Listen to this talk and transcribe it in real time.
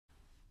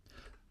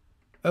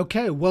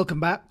Okay, welcome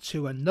back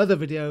to another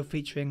video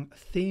featuring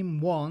Theme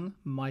 1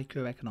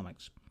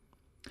 Microeconomics.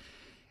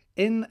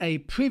 In a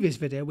previous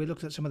video, we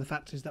looked at some of the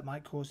factors that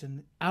might cause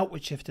an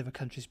outward shift of a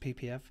country's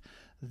PPF.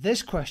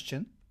 This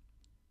question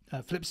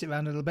flips it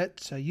around a little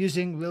bit. So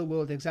using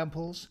real-world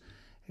examples,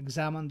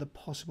 examine the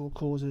possible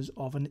causes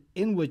of an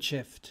inward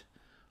shift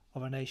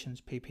of a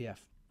nation's PPF.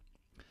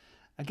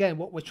 Again,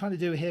 what we're trying to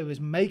do here is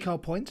make our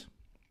point,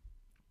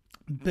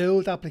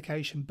 build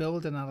application,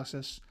 build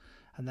analysis,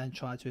 and then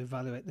try to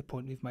evaluate the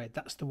point we've made.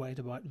 That's the way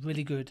to write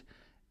really good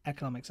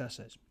economics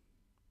essays.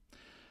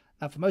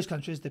 Now, for most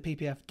countries, the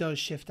PPF does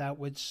shift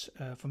outwards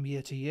from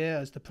year to year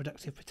as the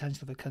productive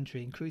potential of a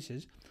country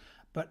increases.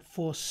 But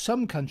for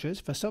some countries,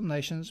 for some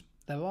nations,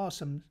 there are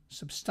some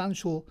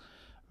substantial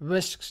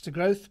risks to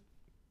growth.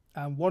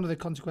 And one of the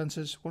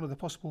consequences, one of the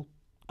possible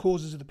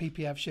causes of the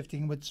PPF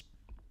shifting inwards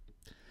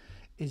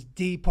is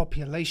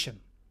depopulation,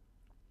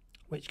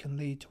 which can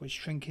lead to a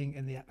shrinking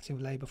in the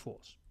active labour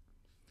force.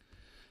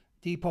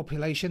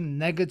 Depopulation,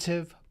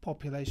 negative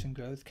population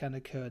growth, can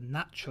occur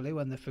naturally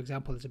when, for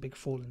example, there's a big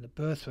fall in the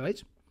birth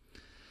rate.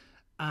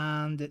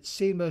 And it's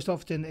seen most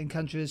often in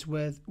countries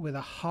with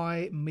a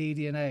high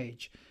median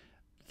age.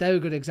 Very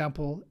good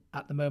example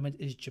at the moment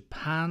is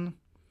Japan,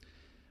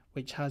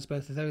 which has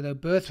both a very low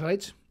birth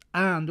rate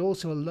and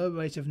also a low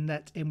rate of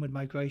net inward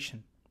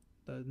migration.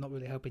 They're not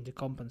really helping to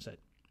compensate.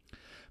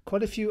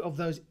 Quite a few of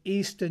those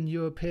Eastern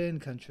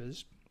European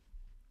countries,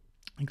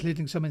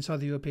 including some inside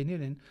the European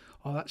Union,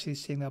 are actually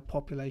seeing their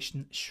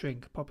population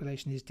shrink.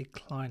 Population is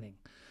declining.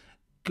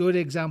 Good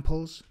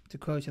examples to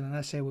quote in an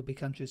essay would be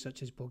countries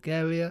such as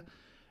Bulgaria,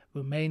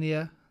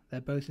 Romania,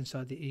 they're both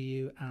inside the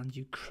EU, and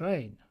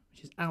Ukraine,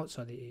 which is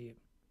outside the EU.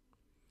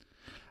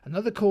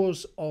 Another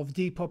cause of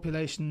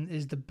depopulation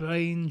is the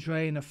brain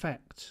drain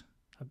effect.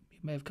 You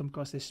may have come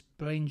across this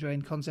brain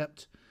drain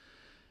concept.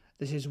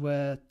 This is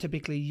where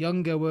typically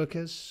younger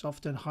workers,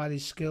 often highly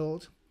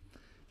skilled,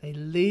 they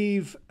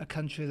leave a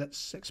country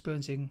that's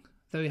experiencing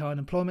very high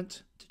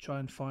unemployment to try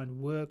and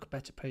find work,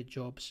 better paid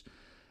jobs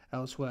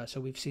elsewhere.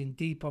 So we've seen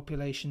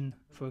depopulation,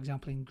 for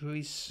example, in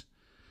Greece,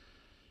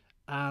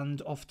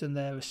 and often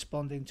they're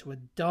responding to a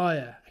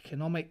dire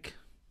economic,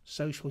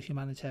 social,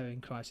 humanitarian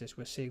crisis.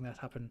 We're seeing that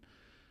happen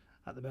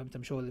at the moment.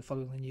 I'm sure they're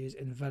following the news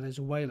in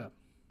Venezuela.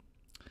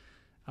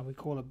 And we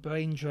call a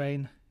brain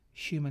drain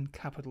human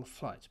capital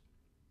flight.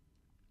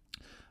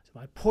 So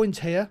my point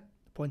here,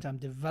 the point I'm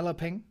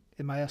developing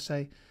in my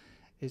essay,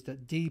 is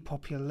that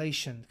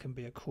depopulation can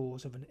be a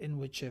cause of an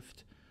inward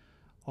shift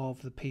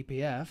of the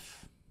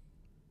PPF.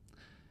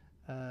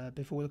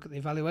 Before we look at the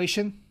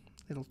evaluation,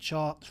 little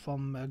chart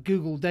from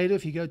Google data.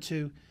 If you go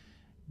to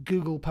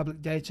Google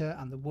public data,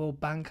 and the World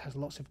Bank has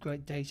lots of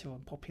great data on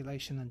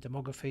population and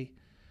demography,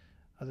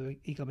 other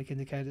economic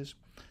indicators.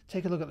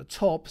 Take a look at the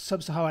top.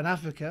 Sub-Saharan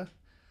Africa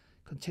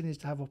continues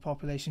to have a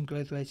population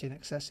growth rate in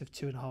excess of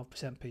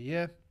 2.5% per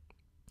year.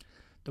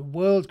 The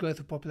world growth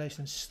of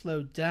population has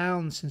slowed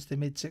down since the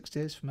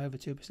mid-60s from over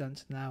 2%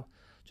 to now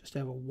just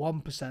over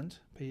 1%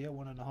 per year,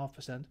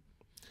 1.5%.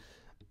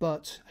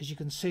 But as you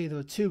can see, there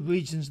are two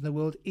regions in the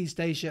world, East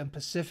Asia and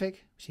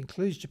Pacific, which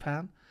includes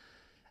Japan,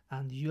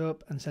 and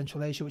Europe and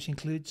Central Asia, which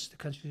includes the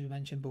countries we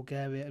mentioned,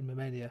 Bulgaria and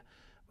Romania,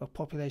 where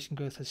population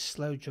growth has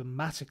slowed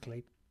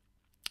dramatically.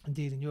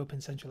 Indeed, in Europe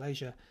and Central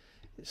Asia,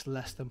 it's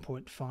less than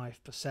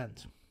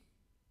 0.5%.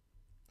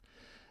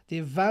 The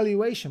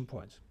evaluation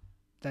point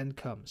then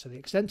comes. So the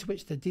extent to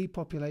which the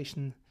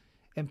depopulation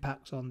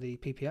impacts on the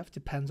PPF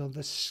depends on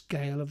the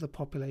scale of the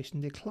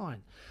population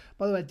decline.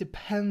 By the way,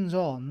 depends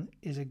on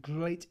is a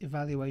great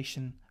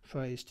evaluation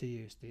phrase to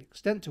use. The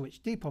extent to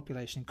which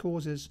depopulation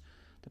causes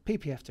the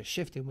PPF to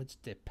shift inwards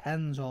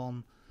depends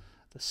on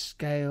the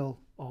scale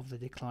of the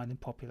decline in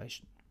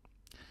population.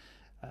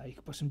 You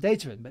can put some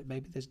data in, but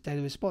maybe there's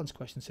data response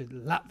questions. So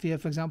Latvia,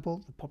 for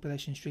example, the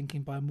population is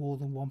shrinking by more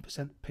than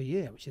 1% per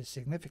year, which is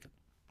significant,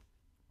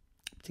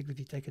 particularly if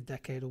you take a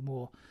decade or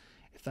more,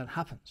 if that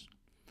happens.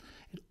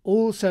 It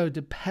also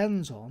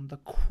depends on the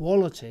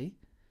quality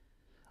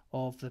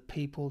of the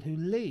people who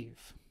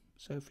leave.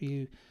 So for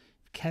you,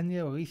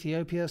 Kenya or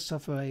Ethiopia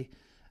suffer a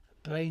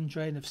brain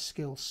drain of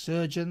skilled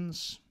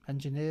surgeons,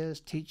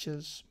 engineers,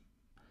 teachers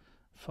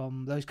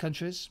from those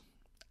countries.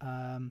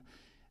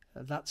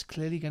 That's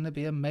clearly going to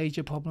be a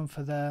major problem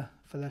for their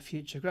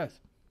future growth.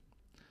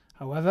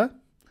 However,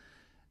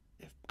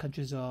 if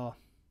countries are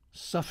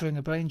suffering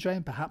a brain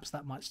drain, perhaps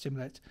that might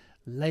stimulate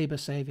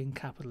labour-saving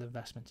capital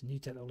investment in new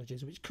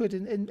technologies, which could,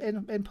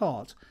 in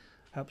part,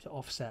 help to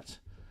offset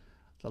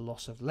the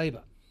loss of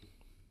labour.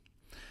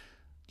 Do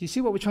you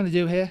see what we're trying to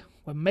do here?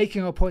 We're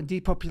making our point.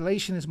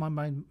 Depopulation is my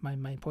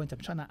main point. I'm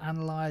trying to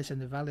analyse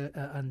and evaluate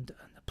and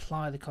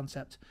apply the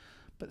concept,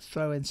 but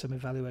throw in some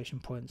evaluation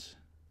points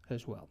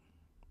as well.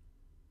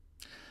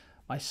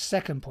 My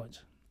second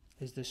point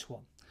is this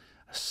one.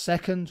 A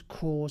second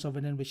cause of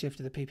an inward shift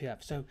of the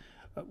PPF. So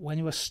when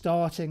you are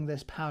starting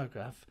this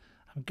paragraph,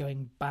 I'm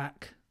going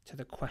back to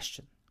the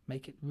question.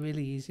 Make it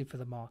really easy for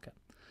the marker.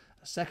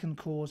 A second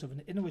cause of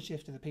an inward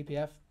shift of the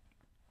PPF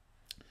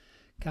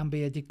can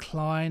be a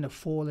decline, a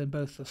fall in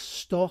both the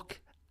stock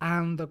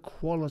and the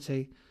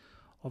quality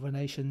of a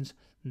nation's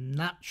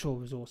natural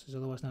resources,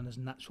 otherwise known as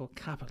natural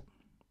capital.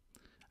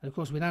 And of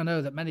course, we now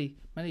know that many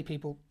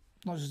people,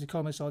 not just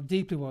economists, are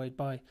deeply worried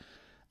by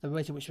the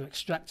rate at which we're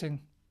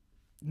extracting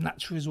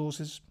natural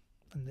resources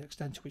and the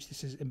extent to which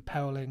this is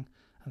imperiling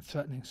and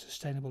threatening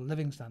sustainable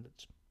living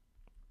standards.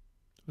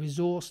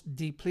 Resource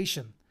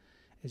depletion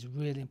is a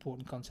really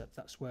important concept.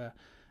 That's where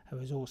a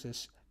resource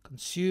is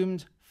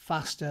consumed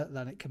faster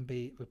than it can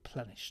be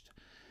replenished.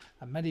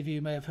 And many of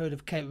you may have heard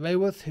of Kate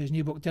Raworth, whose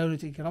new book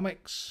Donut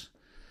Economics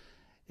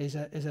is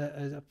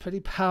a pretty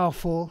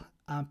powerful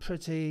and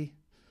pretty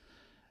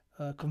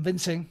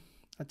convincing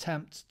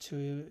attempt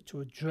to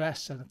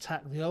address and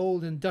attack the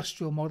old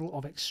industrial model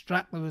of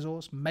extract the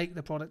resource, make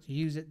the product,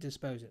 use it,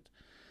 dispose it.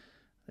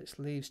 This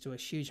leads to a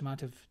huge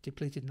amount of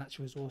depleted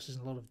natural resources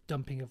and a lot of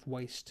dumping of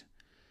waste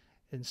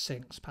in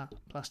sinks.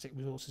 Plastic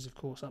resources, of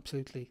course,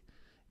 absolutely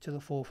to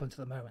the forefront at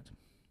the moment.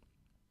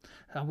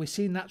 And we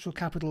see natural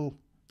capital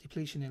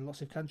depletion in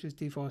lots of countries,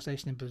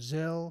 deforestation in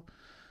Brazil,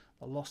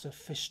 the loss of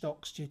fish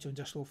stocks due to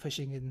industrial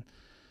fishing in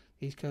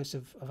the east coast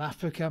of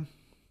Africa.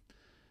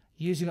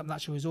 Using up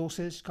natural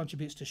resources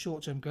contributes to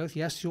short-term growth.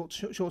 Yes,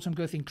 short-term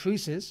growth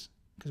increases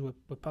because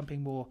we're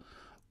pumping more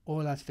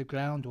oil out of the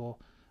ground, or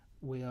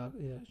we are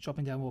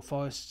chopping down more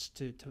forests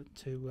to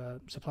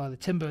supply the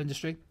timber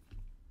industry.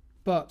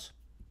 But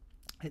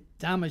it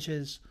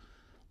damages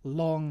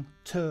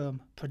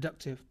long-term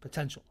productive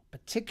potential,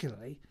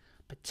 particularly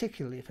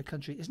if a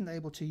country isn't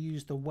able to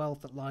use the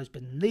wealth that lies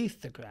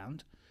beneath the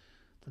ground,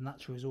 the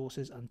natural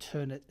resources, and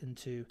turn it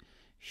into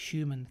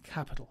human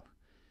capital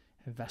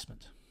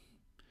investment.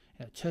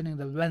 Turning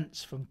the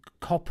rents from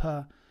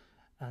copper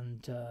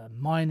and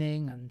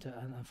mining and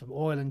from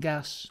oil and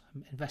gas,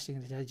 investing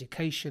into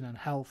education and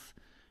health,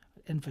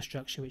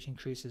 infrastructure, which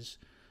increases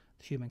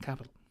the human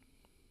capital.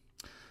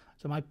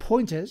 So my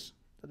point is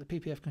that the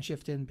PPF can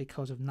shift in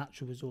because of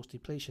natural resource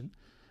depletion.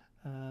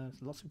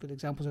 Lots of good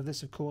examples of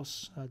this, of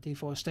course.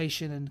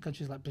 Deforestation in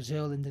countries like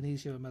Brazil,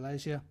 Indonesia and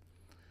Malaysia.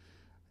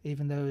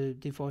 Even though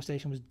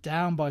deforestation was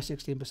down by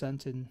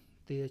 16% in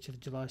the year of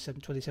July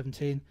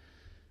 2017,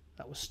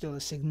 that was still a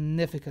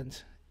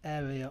significant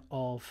area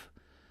of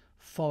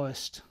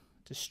forest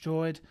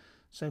destroyed.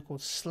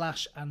 So-called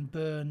slash and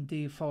burn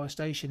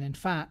deforestation, in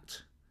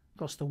fact,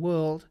 across the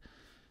world,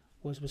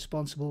 was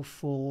responsible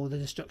for the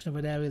destruction of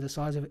an area the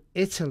size of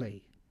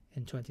Italy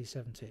in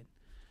 2017, which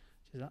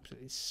is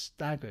absolutely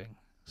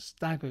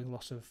staggering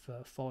loss of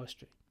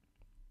forestry.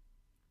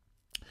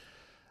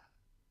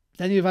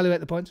 Then you evaluate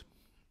the point.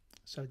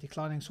 So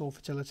declining soil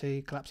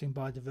fertility, collapsing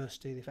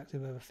biodiversity, the effect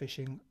of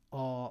overfishing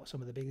are some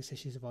of the biggest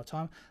issues of our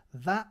time.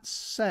 That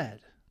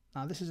said,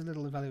 now this is a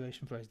little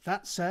evaluation phrase,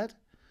 that said,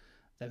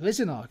 there is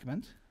an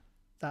argument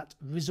that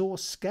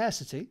resource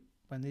scarcity,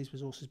 when these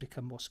resources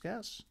become more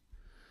scarce,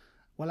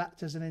 will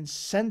act as an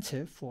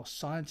incentive for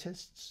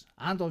scientists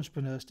and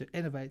entrepreneurs to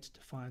innovate,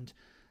 to find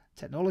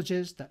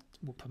technologies that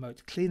will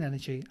promote clean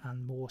energy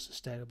and more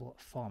sustainable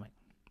farming.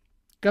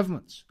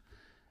 Governments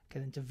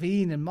can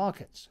intervene in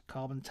markets,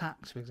 carbon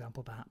tax, for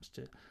example, perhaps,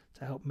 to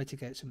help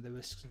mitigate some of the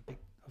risks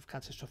of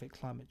catastrophic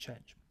climate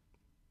change.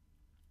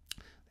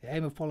 The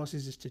aim of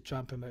policies is to try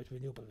and promote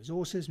renewable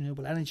resources,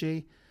 renewable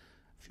energy,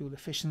 fuel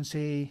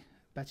efficiency,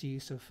 better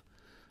use of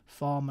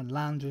farm and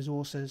land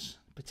resources,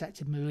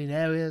 protected marine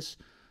areas,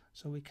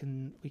 so we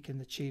can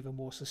achieve a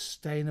more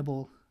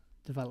sustainable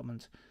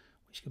development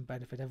which can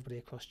benefit everybody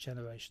across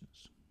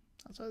generations.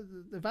 So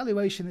the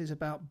evaluation is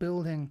about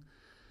building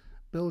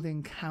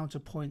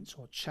counterpoints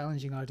or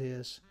challenging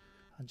ideas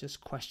and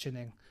just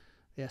questioning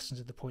the essence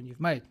of the point you've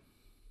made.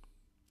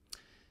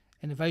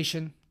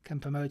 Innovation can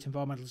promote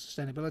environmental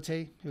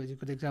sustainability. Here is a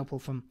good example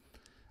from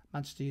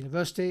Manchester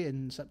University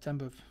in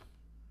September of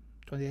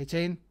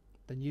 2018,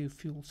 the new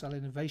Fuel Cell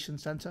Innovation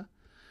Centre.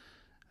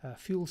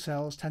 Fuel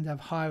cells tend to have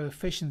higher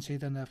efficiency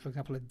than, for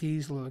example, a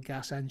diesel or a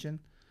gas engine.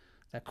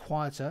 They're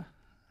quieter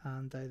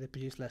and they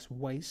produce less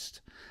waste.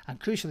 And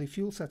crucially,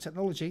 fuel cell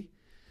technology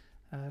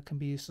can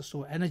be used to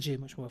store energy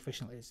much more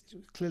efficiently. It's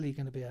clearly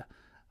going to be a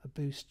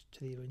boost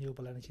to the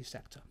renewable energy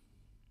sector.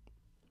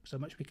 So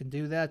much we can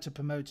do there to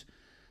promote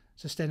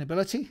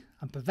sustainability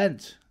and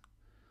prevent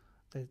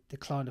the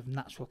decline of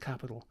natural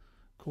capital,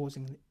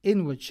 causing an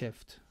inward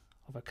shift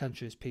of a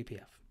country's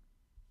PPF.